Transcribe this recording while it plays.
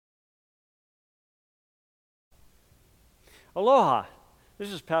Aloha,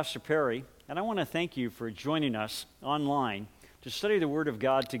 this is Pastor Perry, and I want to thank you for joining us online to study the Word of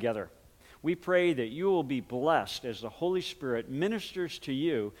God together. We pray that you will be blessed as the Holy Spirit ministers to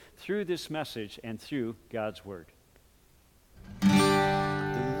you through this message and through God's Word.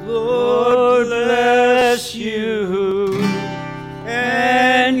 The Lord bless you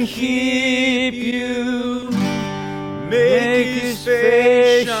and keep you. Make His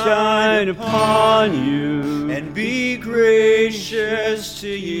face shine upon you and be gracious to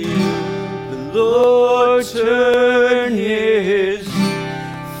you. The Lord turn His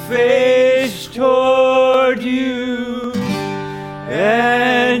face toward you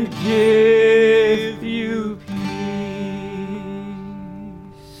and give you peace.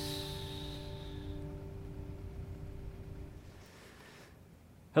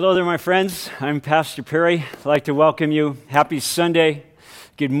 Hello there, my friends. I'm Pastor Perry. I'd like to welcome you. Happy Sunday.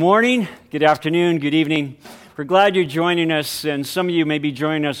 Good morning, good afternoon, good evening. We're glad you're joining us, and some of you may be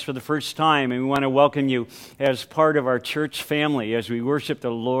joining us for the first time, and we want to welcome you as part of our church family as we worship the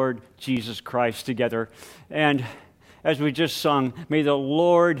Lord Jesus Christ together. And as we just sung, may the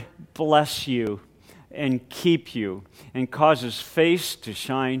Lord bless you and keep you and cause His face to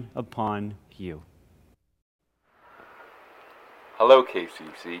shine upon you. Hello,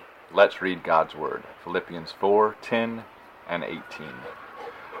 KCC. Let's read God's Word. Philippians 4:10 and 18.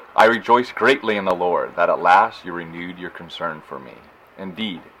 I rejoice greatly in the Lord that at last you renewed your concern for me.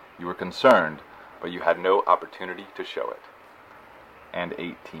 Indeed, you were concerned, but you had no opportunity to show it. And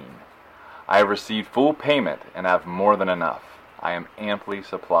 18. I have received full payment and have more than enough. I am amply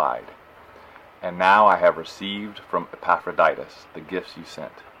supplied. And now I have received from Epaphroditus the gifts you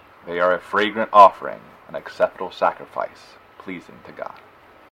sent. They are a fragrant offering, an acceptable sacrifice, pleasing to God.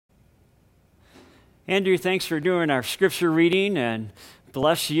 Andrew, thanks for doing our scripture reading, and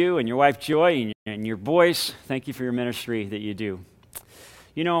bless you and your wife Joy and your boys. Thank you for your ministry that you do.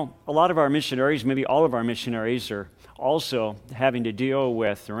 You know, a lot of our missionaries, maybe all of our missionaries, are also having to deal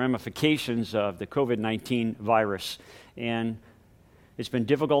with the ramifications of the COVID-19 virus. And it's been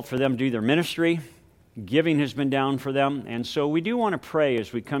difficult for them to do their ministry. Giving has been down for them. And so we do want to pray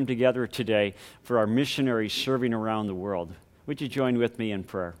as we come together today for our missionaries serving around the world. Would you join with me in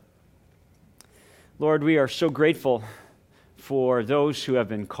prayer? Lord, we are so grateful for those who have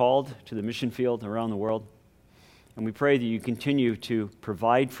been called to the mission field around the world. And we pray that you continue to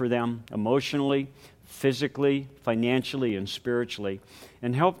provide for them emotionally, physically, financially, and spiritually,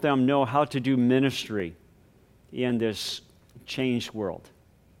 and help them know how to do ministry in this changed world.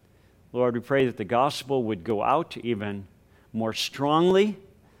 Lord, we pray that the gospel would go out even more strongly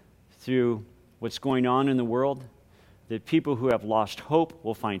through what's going on in the world, that people who have lost hope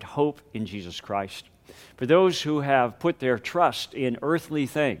will find hope in Jesus Christ. For those who have put their trust in earthly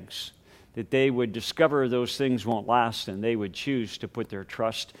things, that they would discover those things won't last and they would choose to put their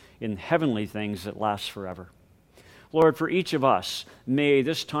trust in heavenly things that last forever. Lord, for each of us, may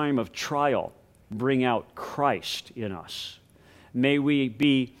this time of trial bring out Christ in us. May we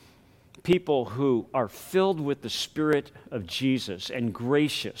be people who are filled with the Spirit of Jesus and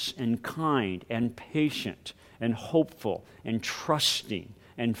gracious and kind and patient and hopeful and trusting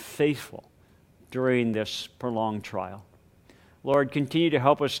and faithful during this prolonged trial. Lord, continue to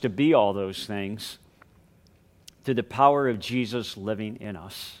help us to be all those things through the power of Jesus living in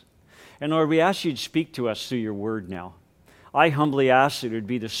us. And Lord, we ask you to speak to us through your word now. I humbly ask that it would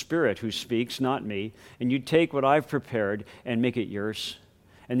be the Spirit who speaks, not me, and you'd take what I've prepared and make it yours,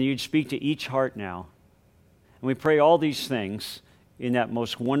 and that you'd speak to each heart now. And we pray all these things in that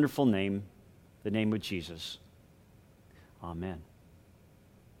most wonderful name, the name of Jesus. Amen.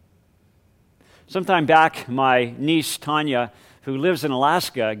 Sometime back, my niece Tanya, who lives in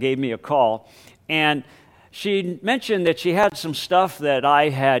Alaska, gave me a call, and she mentioned that she had some stuff that I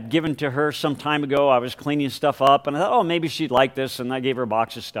had given to her some time ago. I was cleaning stuff up, and I thought, oh, maybe she'd like this, and I gave her a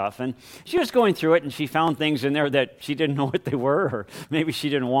box of stuff. And she was going through it, and she found things in there that she didn't know what they were, or maybe she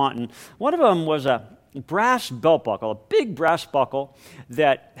didn't want. And one of them was a brass belt buckle, a big brass buckle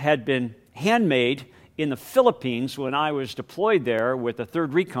that had been handmade in the Philippines when I was deployed there with the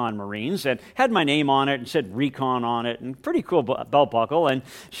 3rd Recon Marines, and had my name on it and said Recon on it, and pretty cool belt buckle. And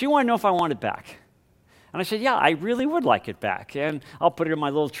she wanted to know if I wanted it back. And I said, yeah, I really would like it back. And I'll put it in my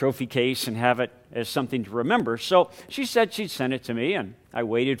little trophy case and have it as something to remember. So she said she'd send it to me, and I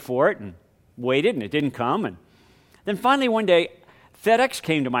waited for it and waited, and it didn't come. And then finally one day, FedEx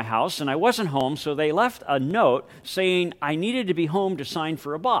came to my house, and I wasn't home, so they left a note saying I needed to be home to sign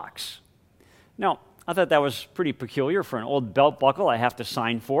for a box. Now, I thought that was pretty peculiar for an old belt buckle. I have to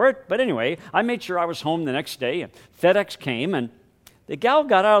sign for it. But anyway, I made sure I was home the next day, and FedEx came, and the gal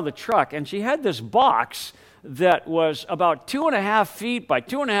got out of the truck, and she had this box that was about 2.5 feet by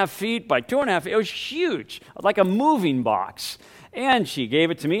 2.5 feet by 2.5 feet. It was huge, like a moving box. And she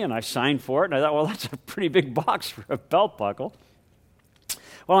gave it to me, and I signed for it. And I thought, well, that's a pretty big box for a belt buckle.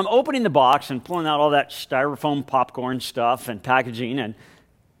 Well, I'm opening the box and pulling out all that styrofoam popcorn stuff and packaging.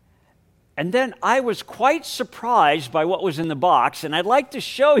 And then I was quite surprised by what was in the box. And I'd like to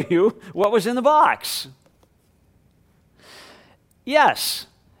show you what was in the box. Yes,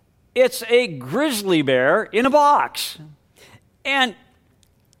 it's a grizzly bear in a box. And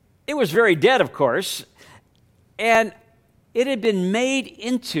it was very dead, of course. And it had been made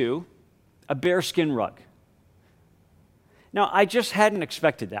into a bearskin rug. Now, I just hadn't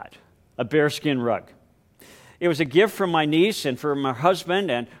expected that, a bearskin rug. It was a gift from my niece and from her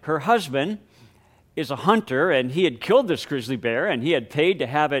husband, and her husband is a hunter, and he had killed this grizzly bear, and he had paid to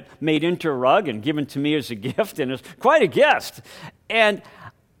have it made into a rug and given to me as a gift, and it was quite a gift. And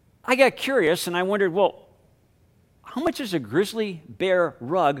I got curious, and I wondered, well, how much is a grizzly bear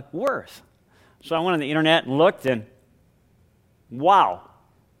rug worth? So I went on the internet and looked, and wow,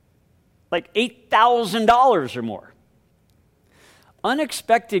 like $8,000 or more.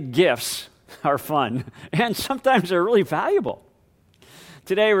 Unexpected gifts are fun, and sometimes they're really valuable.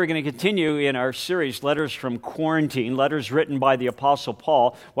 Today we're going to continue in our series, Letters from Quarantine, letters written by the Apostle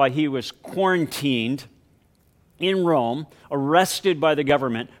Paul while he was quarantined in Rome, arrested by the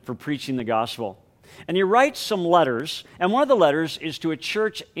government for preaching the gospel. And he writes some letters, and one of the letters is to a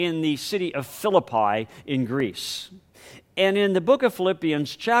church in the city of Philippi in Greece. And in the book of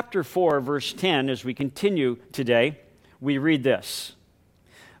Philippians, chapter 4, verse 10, as we continue today, we read this.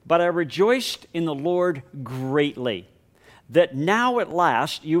 But I rejoiced in the Lord greatly, that now at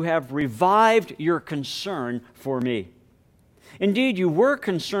last you have revived your concern for me. Indeed, you were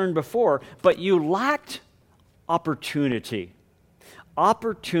concerned before, but you lacked opportunity.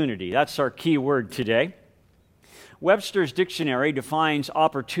 Opportunity, that's our key word today. Webster's dictionary defines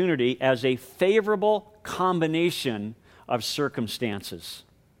opportunity as a favorable combination of circumstances.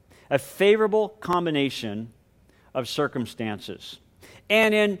 A favorable combination of circumstances.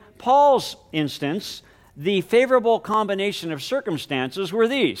 And in Paul's instance, the favorable combination of circumstances were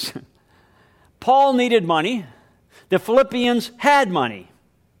these. Paul needed money. The Philippians had money.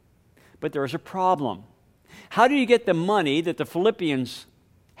 But there was a problem. How do you get the money that the Philippians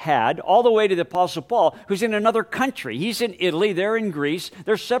had all the way to the Apostle Paul, who's in another country? He's in Italy, they're in Greece,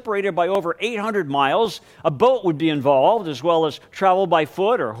 they're separated by over 800 miles. A boat would be involved, as well as travel by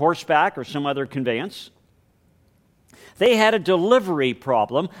foot or horseback or some other conveyance. They had a delivery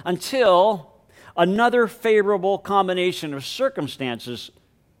problem until another favorable combination of circumstances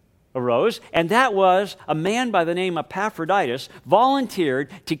arose, and that was a man by the name of Epaphroditus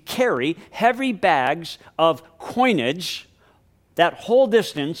volunteered to carry heavy bags of coinage that whole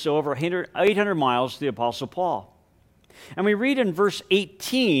distance, over 800 miles, to the Apostle Paul. And we read in verse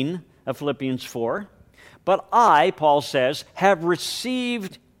 18 of Philippians 4, but I, Paul says, have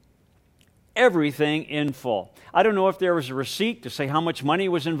received everything in full. I don't know if there was a receipt to say how much money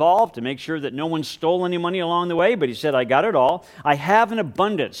was involved to make sure that no one stole any money along the way, but he said, I got it all. I have an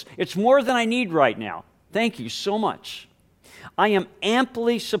abundance. It's more than I need right now. Thank you so much. I am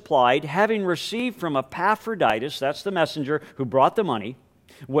amply supplied, having received from Epaphroditus, that's the messenger who brought the money,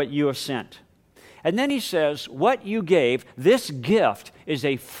 what you have sent. And then he says, what you gave, this gift is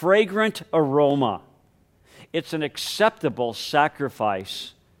a fragrant aroma. It's an acceptable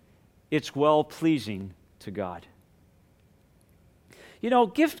sacrifice. It's well-pleasing to God. You know,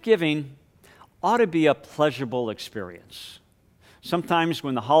 gift giving ought to be a pleasurable experience. Sometimes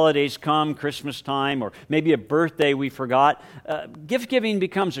when the holidays come, Christmas time, or maybe a birthday we forgot, gift giving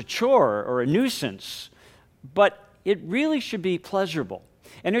becomes a chore or a nuisance. But it really should be pleasurable.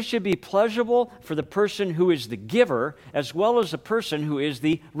 And it should be pleasurable for the person who is the giver as well as the person who is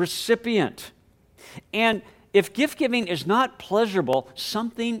the recipient. And if gift giving is not pleasurable,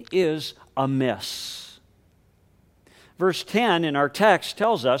 something is amiss. Verse 10 in our text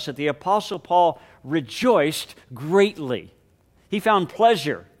tells us that the Apostle Paul rejoiced greatly. He found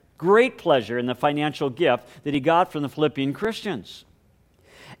pleasure, great pleasure, in the financial gift that he got from the Philippian Christians.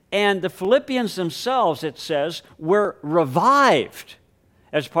 And the Philippians themselves, it says, were revived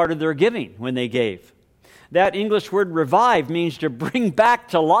as part of their giving when they gave. That English word revive means to bring back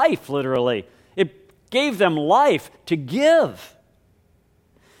to life, literally. It gave them life to give.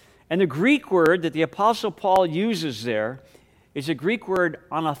 And the Greek word that the Apostle Paul uses there is a Greek word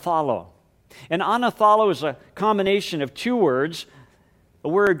anathalo. And anathalo is a combination of two words, a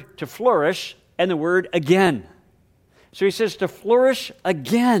word to flourish and the word again. So he says to flourish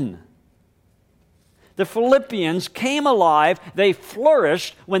again. The Philippians came alive, they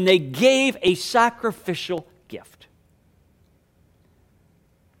flourished when they gave a sacrificial gift.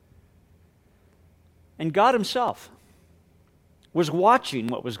 And God himself was watching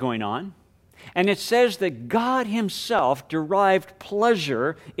what was going on. And it says that God himself derived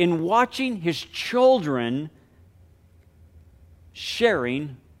pleasure in watching his children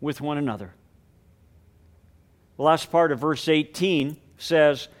sharing with one another. The last part of verse 18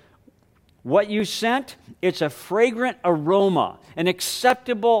 says, what you sent, it's a fragrant aroma, an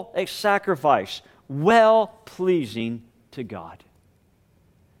acceptable sacrifice, well-pleasing to God.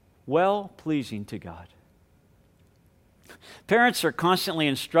 Well-pleasing to God. Parents are constantly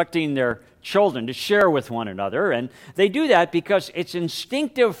instructing their children to share with one another, and they do that because it's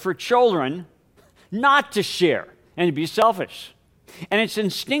instinctive for children not to share and to be selfish. And it's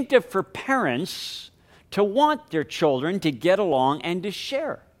instinctive for parents to want their children to get along and to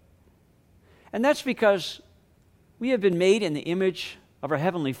share. And that's because we have been made in the image of our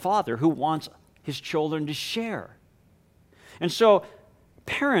Heavenly Father who wants his children to share. And so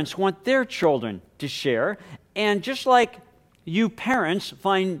parents want their children to share, and just like you parents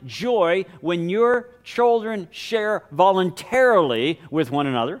find joy when your children share voluntarily with one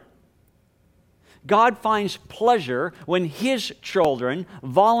another, God finds pleasure when his children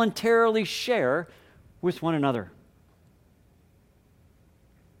voluntarily share with one another.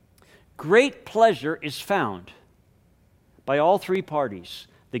 Great pleasure is found by all three parties,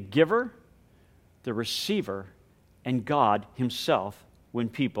 the giver, the receiver, and God himself when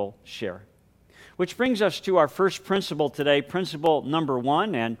people share. Which brings us to our first principle today, principle number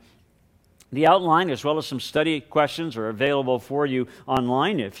 1, and the outline as well as some study questions are available for you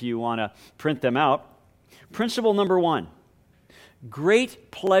online if you want to print them out. Principle number 1, great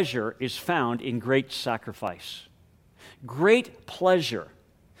pleasure is found in great sacrifice. Great pleasure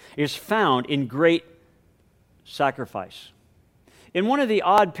is found in great sacrifice. In one of the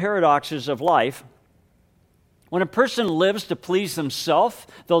odd paradoxes of life, when a person lives to please themselves,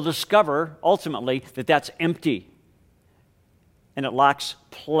 they'll discover ultimately that that's empty and it lacks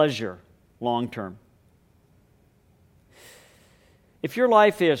pleasure long term. If your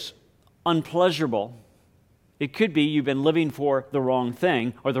life is unpleasurable, it could be you've been living for the wrong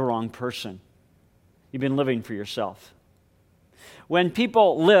thing or the wrong person. You've been living for yourself. When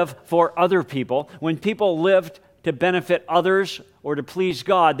people live for other people, when people live to benefit others or to please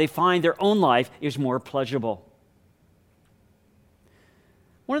God, they find their own life is more pleasurable.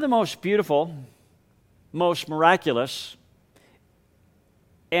 One of the most beautiful, most miraculous,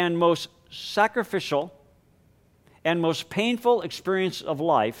 and most sacrificial, and most painful experience of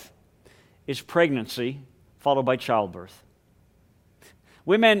life is pregnancy, followed by childbirth.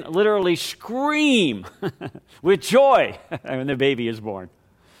 Women literally scream with joy when the baby is born.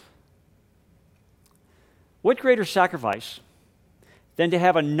 What greater sacrifice than to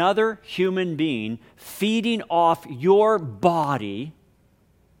have another human being feeding off your body,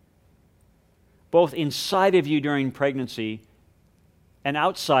 both inside of you during pregnancy and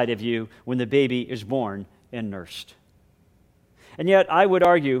outside of you when the baby is born and nursed? And yet, I would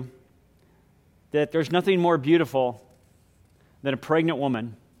argue that there's nothing more beautiful than a pregnant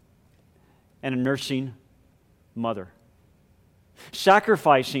woman and a nursing mother.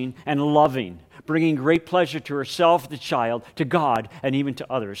 Sacrificing and loving, bringing great pleasure to herself, the child, to God, and even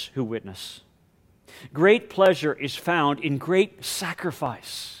to others who witness. Great pleasure is found in great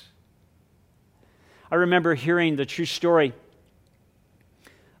sacrifice. I remember hearing the true story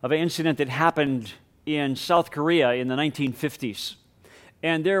of an incident that happened in South Korea in the 1950s.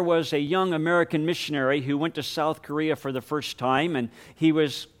 And there was a young American missionary who went to South Korea for the first time, and he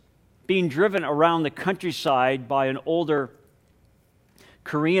was being driven around the countryside by an older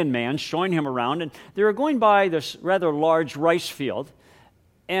Korean man showing him around, and they were going by this rather large rice field,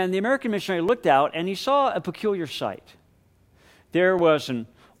 and the American missionary looked out and he saw a peculiar sight. There was an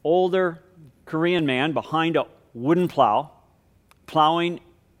older Korean man behind a wooden plow, plowing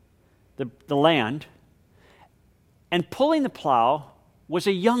the land, and pulling the plow was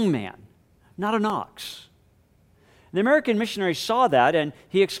a young man, not an ox. The American missionary saw that and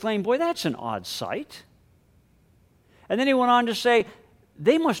he exclaimed, "Boy, that's an odd sight." And then he went on to say,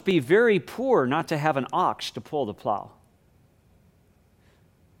 "They must be very poor not to have an ox to pull the plow."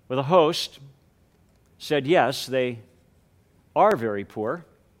 Well, the host said, "Yes, they are very poor.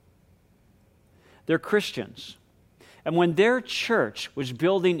 They're Christians. And when their church was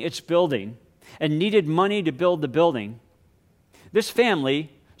building its building and needed money to build the building, this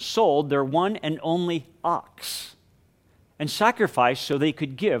family sold their one and only ox and sacrificed so they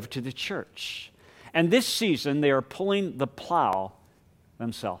could give to the church. And this season, they are pulling the plow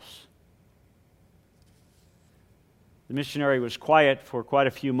themselves." The missionary was quiet for quite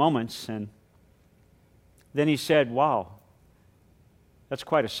a few moments, and Then he said, wow, that's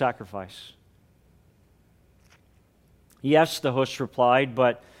quite a sacrifice. Yes, the host replied,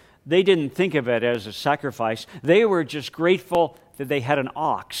 but they didn't think of it as a sacrifice. They were just grateful that they had an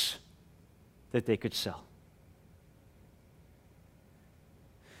ox that they could sell.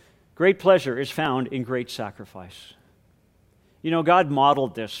 Great pleasure is found in great sacrifice. You know, God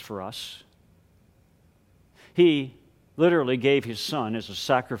modeled this for us. He literally gave his son as a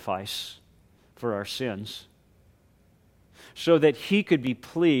sacrifice for our sins so that he could be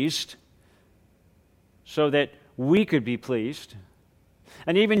pleased, so that we could be pleased,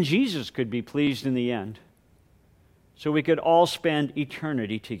 and even Jesus could be pleased in the end, so we could all spend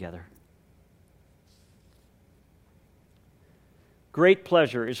eternity together. Great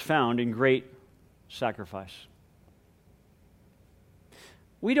pleasure is found in great sacrifice.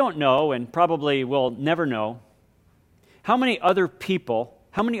 We don't know, and probably will never know, how many other people,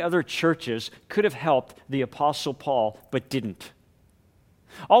 how many other churches could have helped the Apostle Paul but didn't.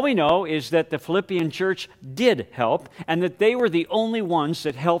 All we know is that the Philippian church did help, and that they were the only ones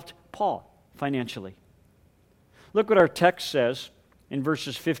that helped Paul financially. Look what our text says in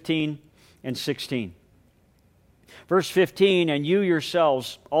verses 15 and 16. Verse 15, and you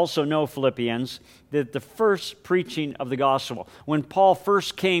yourselves also know, Philippians, that the first preaching of the gospel, when Paul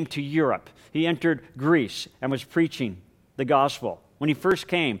first came to Europe, he entered Greece and was preaching the gospel. When he first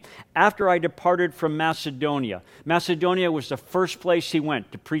came, after I departed from Macedonia. Macedonia was the first place he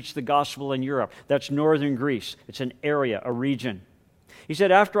went to preach the gospel in Europe. That's northern Greece. It's an area, a region. He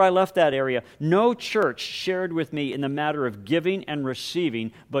said, after I left that area, no church shared with me in the matter of giving and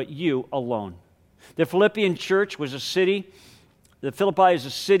receiving, but you alone. The Philippian church was a city. The Philippi is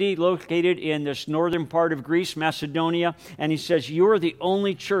a city located in this northern part of Greece, Macedonia. And he says, you are the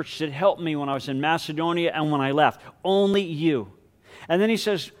only church that helped me when I was in Macedonia and when I left. Only you. And then he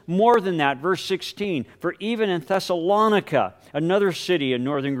says more than that, verse 16, for even in Thessalonica, another city in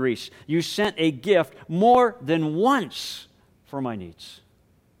northern Greece, you sent a gift more than once for my needs.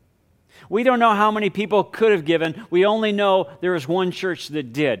 We don't know how many people could have given. We only know there is one church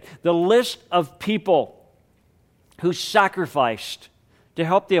that did. The list of people who sacrificed to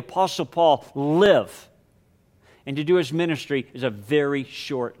help the Apostle Paul live and to do his ministry is a very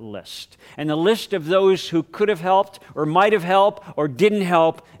short list. And the list of those who could have helped or might have helped or didn't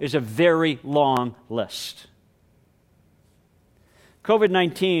help is a very long list.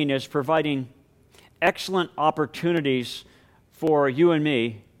 COVID-19 is providing excellent opportunities for you and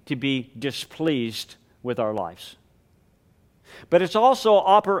me to be displeased with our lives. But it's also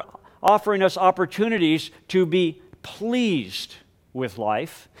offering us opportunities to be pleased with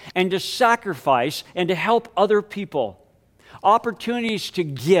life and to sacrifice and to help other people. Opportunities to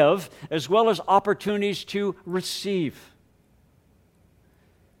give as well as opportunities to receive.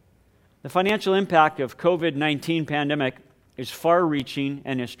 The financial impact of COVID-19 pandemic is far-reaching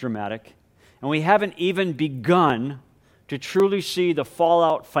and it's dramatic. And we haven't even begun to truly see the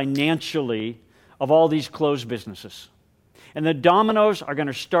fallout financially of all these closed businesses. And the dominoes are going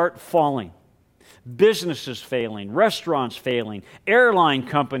to start falling. Businesses failing, restaurants failing, airline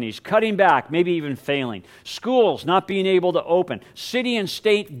companies cutting back, maybe even failing, schools not being able to open, city and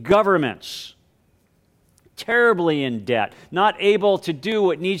state governments terribly in debt, not able to do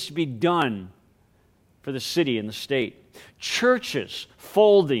what needs to be done for the city and the state, churches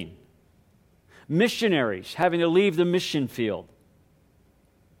folding, missionaries having to leave the mission field.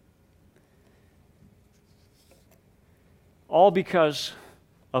 All because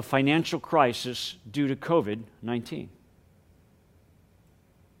of financial crisis due to COVID-19.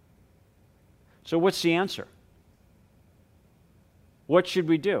 So what's the answer? What should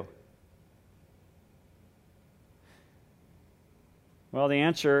we do? Well, the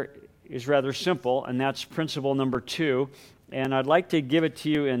answer is rather simple, and that's principle number 2. And I'd like to give it to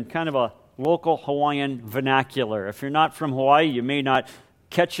you in kind of a local Hawaiian vernacular. If you're not from Hawaii, you may not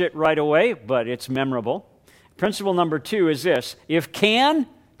catch it right away, but it's memorable. Principle number 2 is this: if can,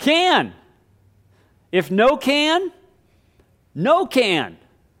 can. If no can, no can.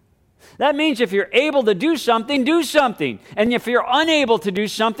 That means if you're able to do something, do something. And if you're unable to do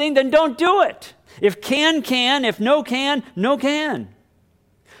something, then don't do it. If can, can. If no can, no can.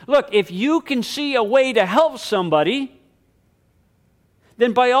 Look, if you can see a way to help somebody,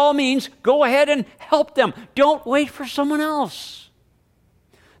 then by all means, go ahead and help them. Don't wait for someone else.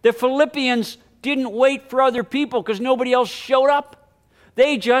 The Philippians didn't wait for other people because nobody else showed up.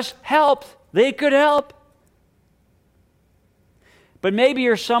 They just helped. They could help. But maybe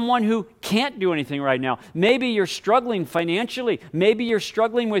you're someone who can't do anything right now. Maybe you're struggling financially. Maybe you're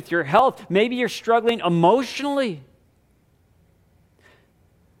struggling with your health. Maybe you're struggling emotionally.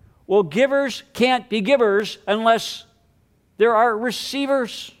 Well, givers can't be givers unless there are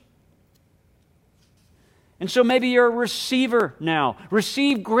receivers. And so maybe you're a receiver now.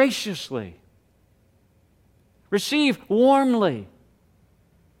 Receive graciously. Receive warmly.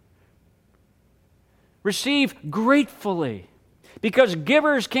 Receive gratefully. Because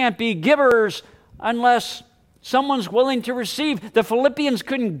givers can't be givers unless someone's willing to receive. The Philippians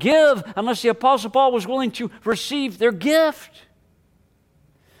couldn't give unless the Apostle Paul was willing to receive their gift.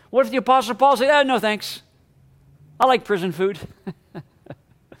 What if the Apostle Paul said, no thanks, I like prison food,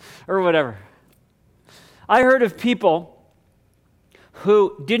 or whatever. I heard of people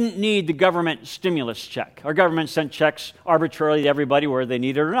who didn't need the government stimulus check. Our government sent checks arbitrarily to everybody whether they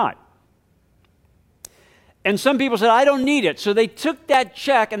need it or not. And some people said, I don't need it. So they took that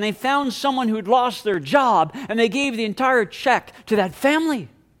check and they found someone who'd lost their job and they gave the entire check to that family.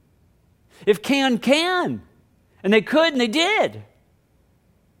 If can. And they could and they did.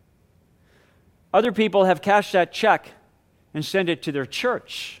 Other people have cashed that check and sent it to their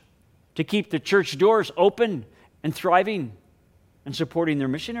church to keep the church doors open and thriving and supporting their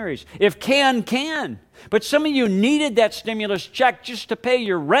missionaries. If can. But some of you needed that stimulus check just to pay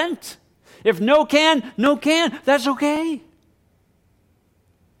your rent. If no can, that's okay.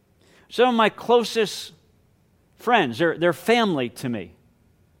 Some of my closest friends, they're family to me.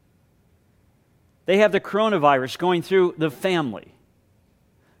 They have the coronavirus going through the family,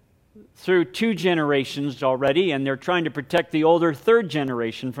 through 2 generations already, and they're trying to protect the older 3rd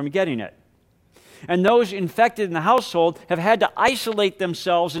generation from getting it. And those infected in the household have had to isolate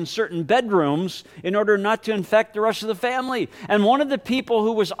themselves in certain bedrooms in order not to infect the rest of the family. And one of the people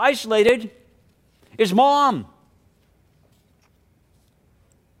who was isolated is Mom.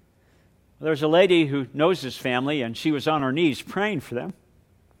 There's a lady who knows this family, and she was on her knees praying for them.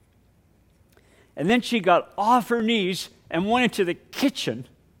 And then she got off her knees and went into the kitchen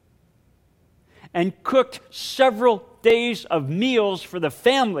and cooked several days of meals for the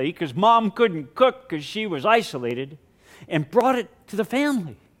family because Mom couldn't cook because she was isolated, and brought it to the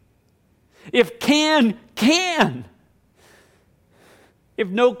family. If can. If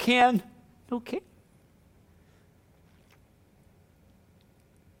no can.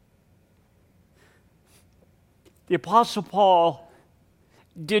 The Apostle Paul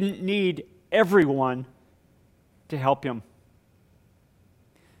didn't need everyone to help him,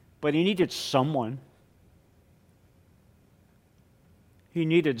 but he needed someone. He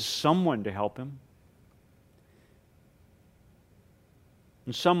needed someone to help him.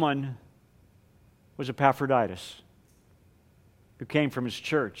 And someone was Epaphroditus, who came from his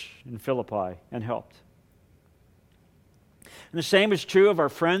church in Philippi and helped. And the same is true of our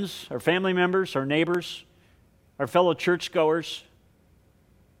friends, our family members, our neighbors, our fellow churchgoers.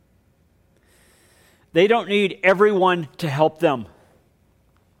 They don't need everyone to help them,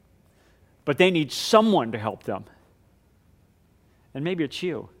 but they need someone to help them. And maybe it's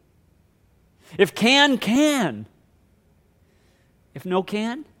you. If can. If no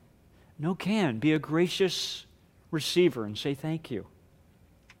can. Be a gracious receiver and say thank you.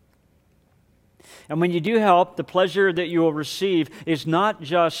 And when you do help, the pleasure that you will receive is not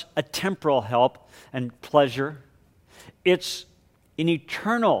just a temporal help and pleasure. It's an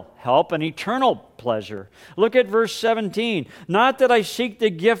eternal help, an eternal pleasure. Look at verse 17. Not that I seek the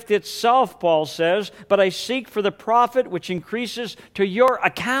gift itself, Paul says, but I seek for the profit which increases to your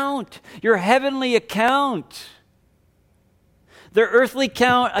account, your heavenly account. Their earthly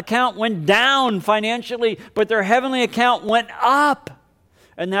account went down financially, but their heavenly account went up.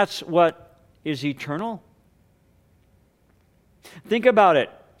 And that's what is eternal. Think about it.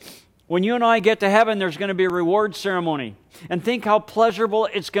 When you and I get to heaven, there's going to be a reward ceremony. And think how pleasurable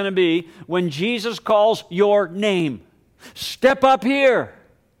it's going to be when Jesus calls your name. Step up here.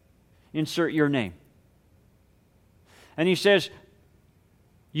 Insert your name. And he says,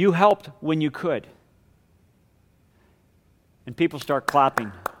 you helped when you could. And people start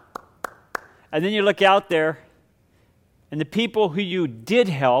clapping. And then you look out there, and the people who you did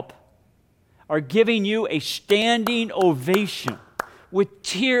help are giving you a standing ovation with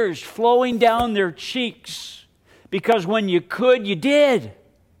tears flowing down their cheeks, because when you could, you did.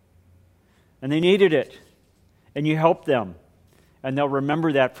 And they needed it. And you helped them. And they'll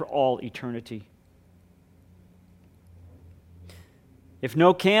remember that for all eternity. If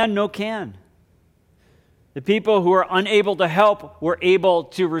no can, no can. The people who are unable to help were able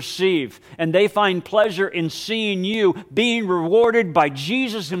to receive. And they find pleasure in seeing you being rewarded by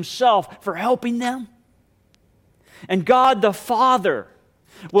Jesus himself for helping them. And God the Father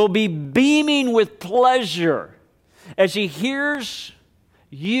will be beaming with pleasure as he hears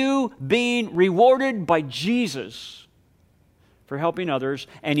you being rewarded by Jesus for helping others,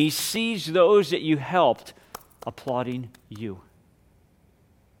 and he sees those that you helped applauding you.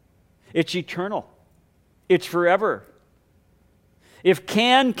 It's eternal. It's forever. If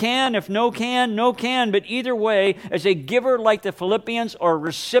can, if no can, no can. But either way, as a giver like the Philippians or a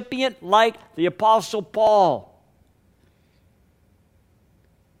recipient like the Apostle Paul,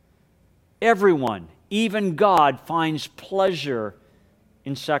 everyone, even God, finds pleasure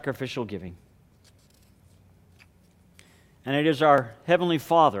in sacrificial giving. And it is our Heavenly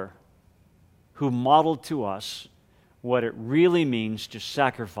Father who modeled to us what it really means to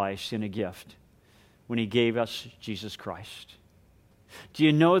sacrifice in a gift when he gave us Jesus Christ. Do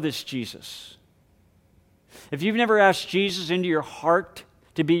you know this Jesus? If you've never asked Jesus into your heart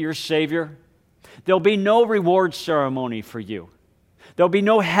to be your Savior, there'll be no reward ceremony for you. There'll be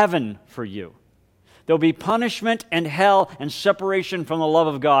no heaven for you. There'll be punishment and hell and separation from the love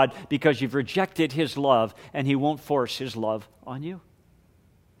of God because you've rejected his love, and he won't force his love on you.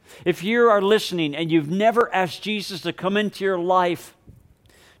 If you are listening and you've never asked Jesus to come into your life,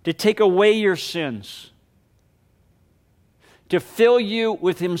 to take away your sins, to fill you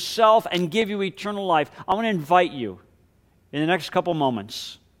with himself and give you eternal life, I want to invite you in the next couple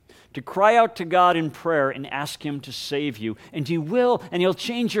moments to cry out to God in prayer and ask him to save you. And he will, and he'll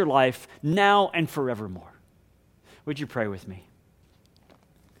change your life now and forevermore. Would you pray with me?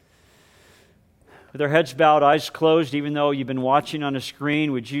 With our heads bowed, eyes closed, even though you've been watching on a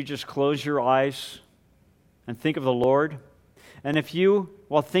screen, would you just close your eyes and think of the Lord? And if you,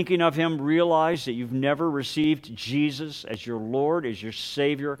 while thinking of him, realize that you've never received Jesus as your Lord, as your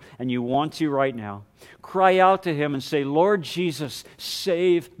Savior, and you want to right now, cry out to him and say, Lord Jesus,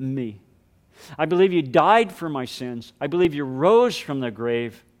 save me. I believe you died for my sins. I believe you rose from the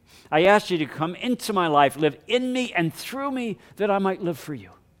grave. I ask you to come into my life, live in me and through me, that I might live for you.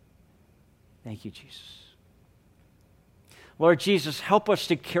 Thank you, Jesus. Lord Jesus, help us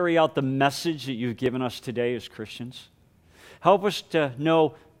to carry out the message that you've given us today as Christians. Help us to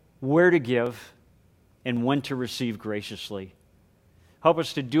know where to give and when to receive graciously. Help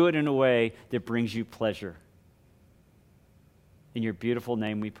us to do it in a way that brings you pleasure. In your beautiful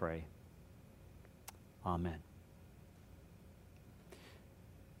name we pray. Amen.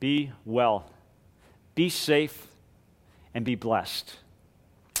 Be well, be safe, and be blessed.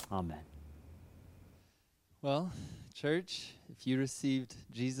 Amen. Well, church, if you received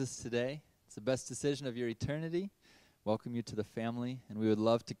Jesus today, it's the best decision of your eternity. Welcome you to the family, and we would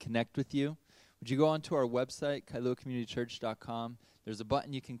love to connect with you. Would you go onto our website, kailuacommunitychurch.com? There's a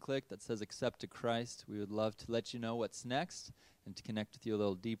button you can click that says Accept to Christ. We would love to let you know what's next and to connect with you a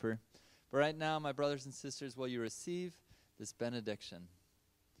little deeper. But right now, my brothers and sisters, will you receive this benediction?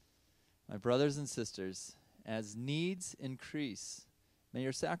 My brothers and sisters, as needs increase, may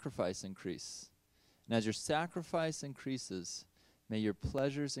your sacrifice increase. And as your sacrifice increases, may your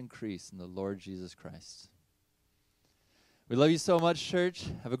pleasures increase in the Lord Jesus Christ. We love you so much, church.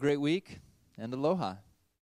 Have a great week, and aloha.